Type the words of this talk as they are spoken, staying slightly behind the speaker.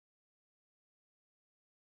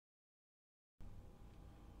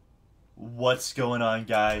What's going on,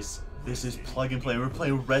 guys? This is Plug and Play. We're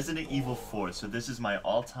playing Resident Evil 4. So this is my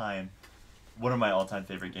one of my all-time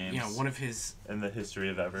favorite games. Yeah, one of his... in the history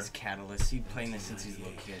of ever. His catalyst. He's playing this since he's a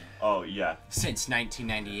little kid. Oh, yeah. Since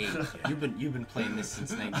 1998. You've been playing this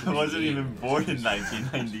since 1998. I wasn't even born in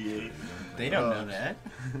 1998. They don't know that.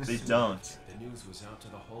 They don't. The news was out to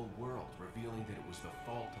the whole world, revealing that it was the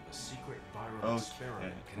fault of a secret viral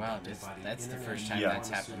experiment. Wow, that's the first time that's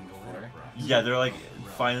happened before. Yeah, they're like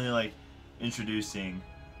finally like introducing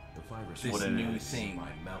the virus this new thing. My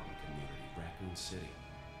mountain community, Raccoon City.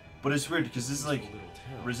 But it's weird because this is like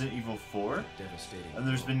Resident Evil 4, and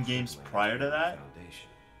there's been games prior to that.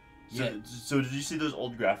 So did you see those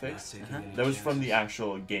old graphics? That was from the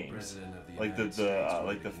actual games, like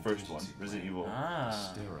the first one, Resident Evil.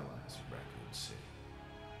 Sterilize Raccoon City.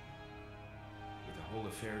 With the whole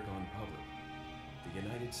affair gone public, the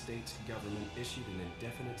United States government issued an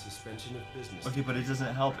indefinite suspension of business. Okay, but it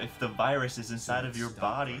doesn't help if the virus is inside of your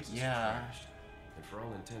body. Yeah. And for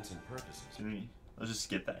all intents and purposes. Let's just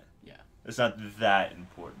skip that. Yeah. It's not that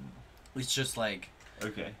important. It's just like...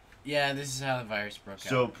 Okay. Yeah, this is how the virus broke out.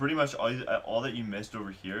 So pretty much all that you missed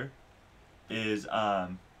over here is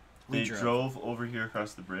they drove over here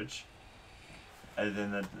across the bridge, and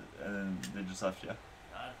then they just left you.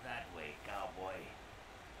 Not that way, cowboy.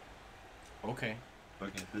 Okay.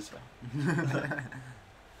 Okay, this way.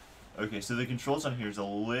 Okay, so the controls on here is a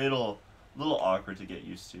little awkward to get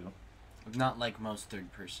used to. Not like most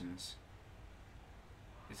third persons.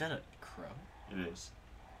 Is that a crow? It is.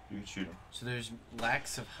 You can shoot him. So there's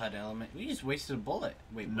lacks of HUD element. We just wasted a bullet.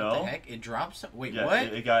 Wait, no. What the heck? It drops. Wait, yeah, what?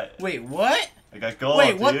 It got. Wait, what? It got gold.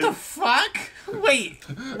 Wait, what dude. the fuck? Wait,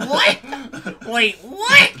 what? Wait,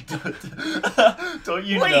 what? Don't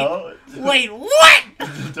you know? Wait, what?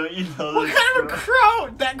 Don't you know? What kind of a crow?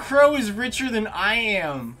 That crow is richer than I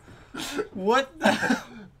am. What the?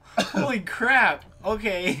 Holy crap!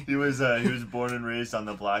 Okay. He was born and raised on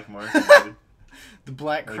the black market. Dude. The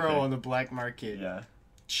black crow on the black market. Yeah.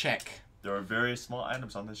 Check. There are various small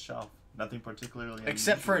items on this shelf. Nothing particularly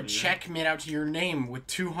except for a check made out to your name with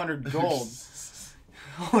 200 gold.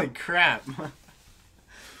 Holy crap.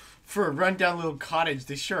 For a rundown little cottage,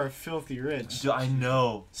 they sure are filthy rich. Dude, I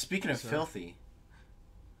know. Speaking of filthy.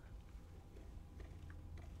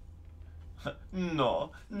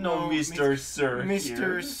 No, Mr. Sir.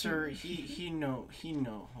 Mr. Sir, he no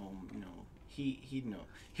home, no. He no.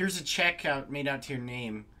 Here's a check made out to your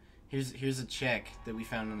name. Here's a check that we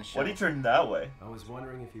found on the shelf. Why'd he turn that way? I was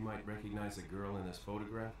wondering if you might recognize a girl in this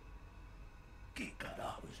photograph.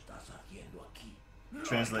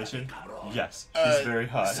 Translation? Yes, she's very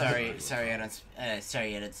hot. Sorry,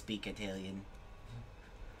 I don't speak Italian.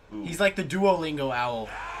 Ooh. He's like the Duolingo owl.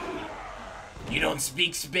 You don't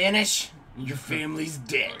speak Spanish? Your family's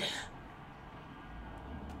dead.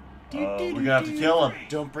 We're gonna have to kill him.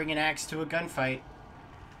 Don't bring an axe to a gunfight.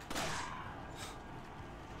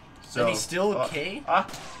 So, and he's still okay?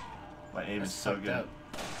 My aim is so good. Up.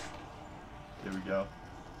 Here we go.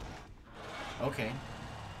 Okay.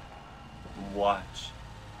 Watch.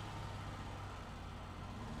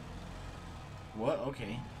 What?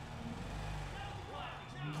 Okay.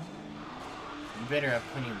 You better have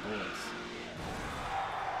plenty of bullets.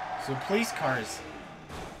 So police cars.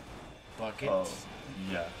 Buckets. Oh,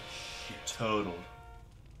 yeah. Total.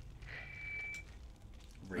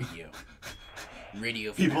 Radio.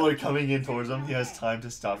 Radio. People are coming in towards him. He has time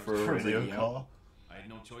to stop for a radio call. I had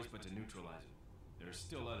no choice but to neutralize it. There are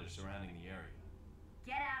still others surrounding the area.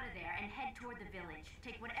 Get out of there and head toward the village.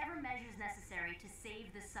 Take whatever measures necessary to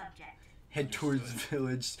save the subject. Head towards the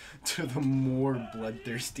village to the more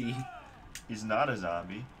bloodthirsty. He's not a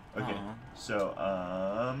zombie. Okay, so,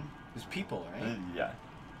 there's people, right? Yeah.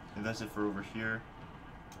 And that's it for over here.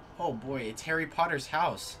 Oh boy, it's Harry Potter's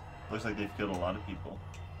house. Looks like they've killed a lot of people.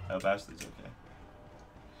 I hope Ashley's okay.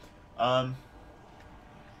 Got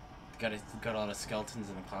a lot of skeletons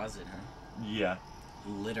in the closet, huh? Yeah.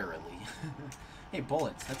 Literally. Hey,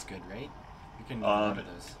 bullets. That's good, right? You can get a lot of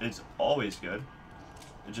those. It's always good.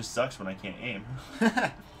 It just sucks when I can't aim.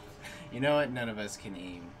 You know what? None of us can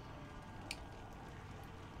aim.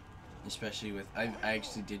 Especially with... I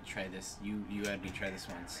actually did try this. You had me try this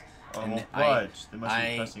once. Oh, and fudge. They must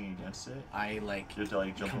be pressing against it. I, you have to,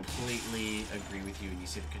 like, jump completely agree with you when you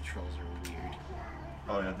say the controls are weird.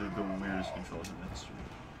 Oh, yeah, they're the weirdest controls in the history.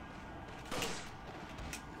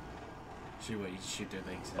 Shoot what? You shoot their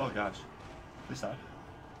legs. Oh, gosh. Please not.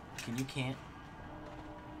 You can't.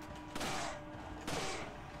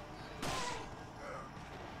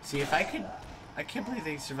 See, if I could I can't believe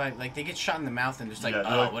they survived. Like, they get shot in the mouth and just like, Yeah,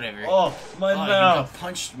 they're oh, like, whatever. Oh, my You mouth. got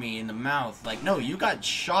punched me in the mouth. Like, no, you got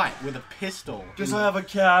shot with a pistol. Guess I have a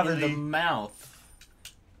cavity. In the mouth.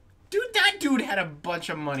 Dude, that dude had a bunch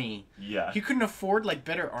of money. Yeah. He couldn't afford, like,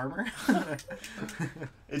 better armor.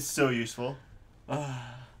 It's so useful.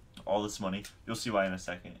 All this money. You'll see why in a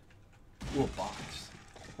second. Ooh, a box.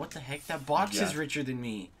 What the heck? That box is richer than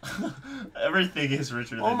me. Everything is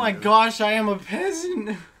richer than Oh my you. gosh, I am a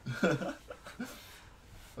peasant.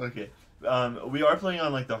 Okay. We are playing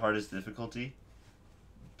on, like, the hardest difficulty.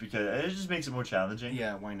 Because it just makes it more challenging.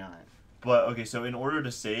 Yeah, why not? But, okay, so in order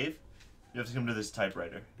to save, you have to come to this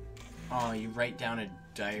typewriter. Oh, you write down a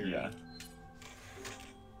diary. Yeah.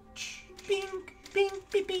 Bing, bing,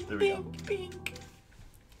 bing, bing, There we go. bing, bing.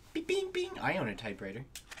 Bing, bing, bing. I own a typewriter.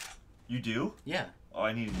 You do? Yeah. Oh,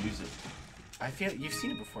 I need to use it. I feel you've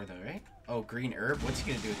seen it before though, right? Oh, green herb. What's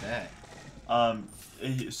he gonna do with that?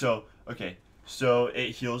 So, okay. So, it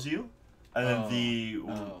heals you. And then the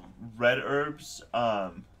red herbs,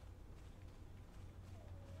 okay,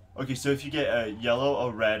 so if you get a yellow,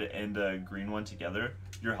 a red, and a green one together,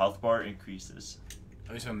 your health bar increases.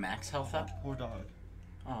 Oh, so max health up? Poor dog.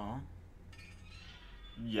 Oh.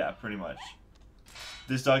 Yeah, pretty much.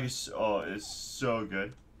 This dog is so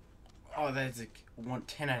good. Oh, that's a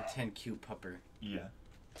 10 out of 10 cute pupper. Yeah.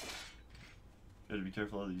 Gotta be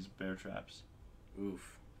careful of these bear traps.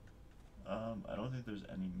 Oof. I don't think there's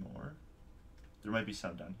any more. There might be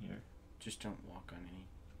some down here. Just don't walk on any.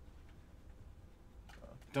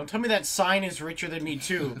 Don't tell me that sign is richer than me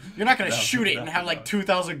too. You're not gonna No, shoot it no, and have like no.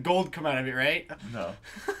 2,000 gold come out of it, right? No.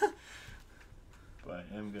 But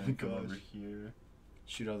I am gonna go over here.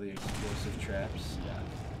 Shoot all the explosive traps. Yeah.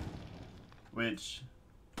 Which,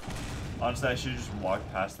 honestly, I should just walk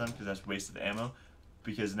past them because that's wasted ammo.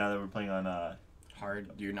 Because now that we're playing on, Hard,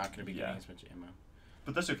 you're not gonna be getting Yeah. as much ammo.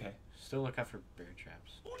 but that's okay. Still look out for bear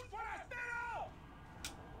traps.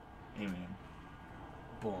 Hey, man.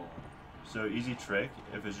 Boom. So, easy trick,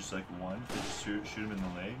 if it's just like one, just shoot him in the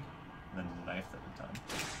leg, and then knife them a ton.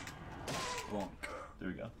 Bonk. There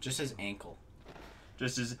we go. Just his ankle.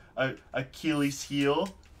 Just as Achilles'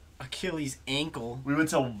 heel. Achilles' ankle. We went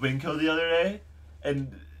to Winco the other day,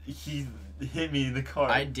 and he hit me in the car.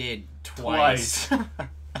 I did twice.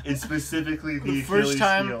 It's specifically the The Achilles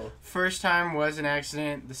heel. first time was an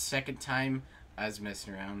accident. The second time, I was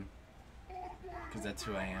messing around. Because that's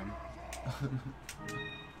who I am.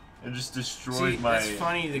 And just destroyed See, my that's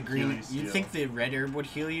funny, the green... Achilles You'd heel. think the red herb would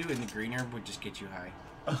heal you, and the green herb would just get you high.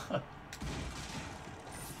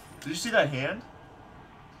 Did you see that hand?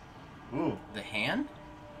 Ooh. The hand?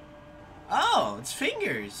 Oh, it's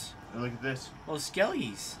fingers. And look at this. Well,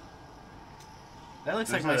 skellies. That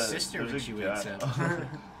looks There's like my a- sister there's when a she wakes guy- up.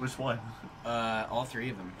 Which one? All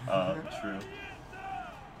three of them. True.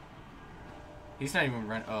 He's not even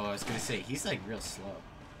run. Oh, I was gonna say he's like real slow.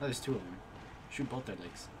 Oh, there's two of them. Shoot both their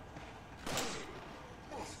legs.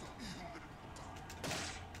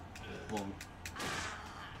 Boom.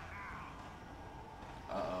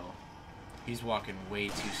 Uh-oh. He's walking way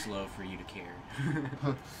too slow for you to care.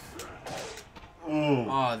 Ooh.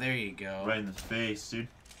 Oh, there you go. Right in the face, dude.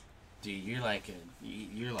 Dude, you're like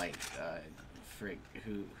frick.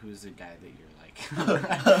 Who's the guy that you're like?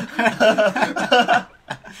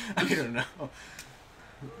 I don't know.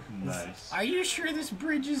 Nice. Are you sure this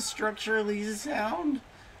bridge is structurally sound?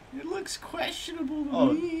 It looks questionable to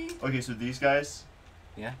Oh, me. okay, so these guys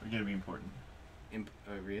Yeah? are gonna be important.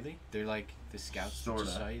 Really? They're like the scouts that Sorta.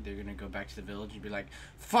 just saw you. They're gonna go back to the village and be like,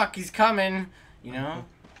 "Fuck, he's coming!" You know?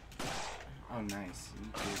 Oh, nice.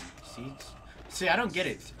 You good. See, I don't get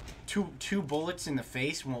it. Two bullets in the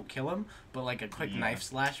face won't kill him, but like a quick knife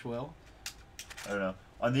slash will. I don't know.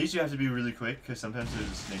 On these, you have to be really quick because sometimes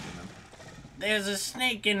there's a snake in There's a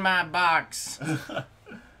snake in my box. them.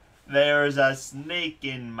 There's a snake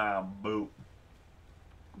in my boot.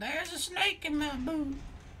 There's a snake in my boot.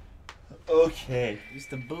 Okay. It's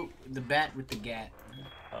the boot, the bat with the gat.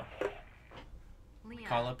 Leon,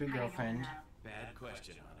 Call up your how you girlfriend. holding up? Bad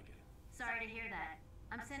question, Hannigan. Sorry to hear that.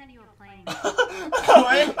 I'm sending you a plane.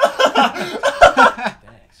 What?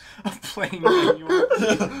 Thanks. A plane manual.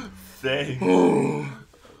 Thanks.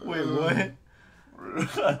 Wait, what?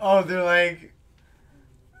 Oh, they're like...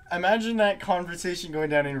 Imagine that conversation going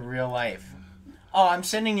down in real life. Oh, I'm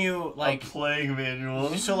sending you, like... a playing manual.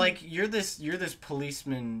 So, like, you're this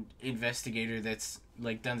policeman investigator that's,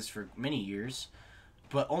 like, done this for many years.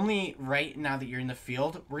 But only right now that you're in the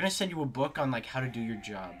field, we're gonna send you a book on, like, how to do your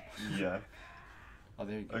job. Yeah. Oh,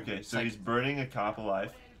 there you go. Okay, It's so like, he's burning a cop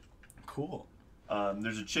alive. cool.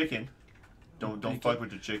 There's a chicken. Don't fuck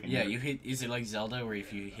with the chicken. Yeah, you hit. Is it like Zelda, where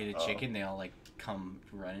if you hit a chicken, they all like come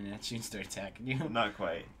running at you and start attacking you? Not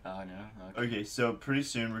quite. Oh no. Okay, so pretty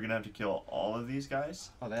soon we're gonna have to kill all of these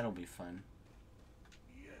guys. Oh, that'll be fun.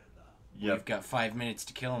 Yep. We've got 5 minutes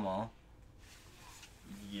to kill them all.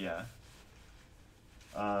 Yeah.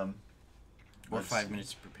 Or 5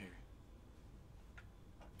 minutes to prepare.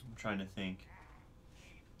 I'm trying to think.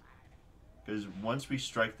 Because once we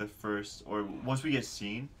strike the first, or once we get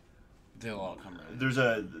seen, they'll all come running. There's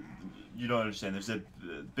a, you don't understand. There's a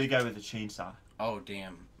big guy with a chainsaw. Oh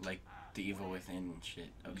damn! Like the evil within and shit.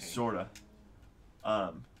 Okay. Sorta.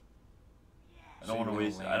 I don't want to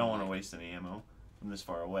waste. I don't want to waste any ammo from this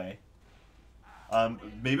far away.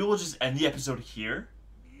 Maybe we'll just end the episode here.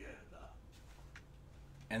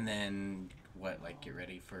 And then what? Like get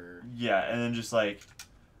ready for. Yeah, and then just like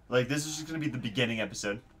this is just gonna be the beginning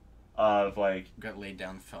episode, of like. Got laid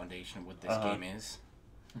down the foundation of what this game is.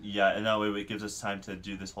 Yeah, and that way it gives us time to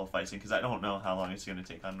do this whole fight scene because I don't know how long it's gonna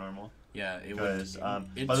take on normal. Yeah, it would.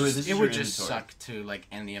 By the way, it would just suck to like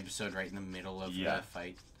end the episode right in the middle of the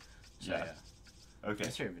fight. So, yeah. Okay.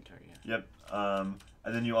 That's your inventory. Yeah. Yep.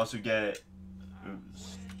 And then you also get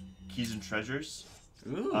keys and treasures.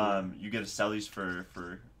 Ooh. You get to sell these for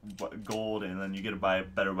gold, and then you get to buy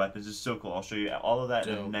better weapons. It's so cool. I'll show you all of that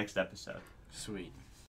in the next episode. Sweet.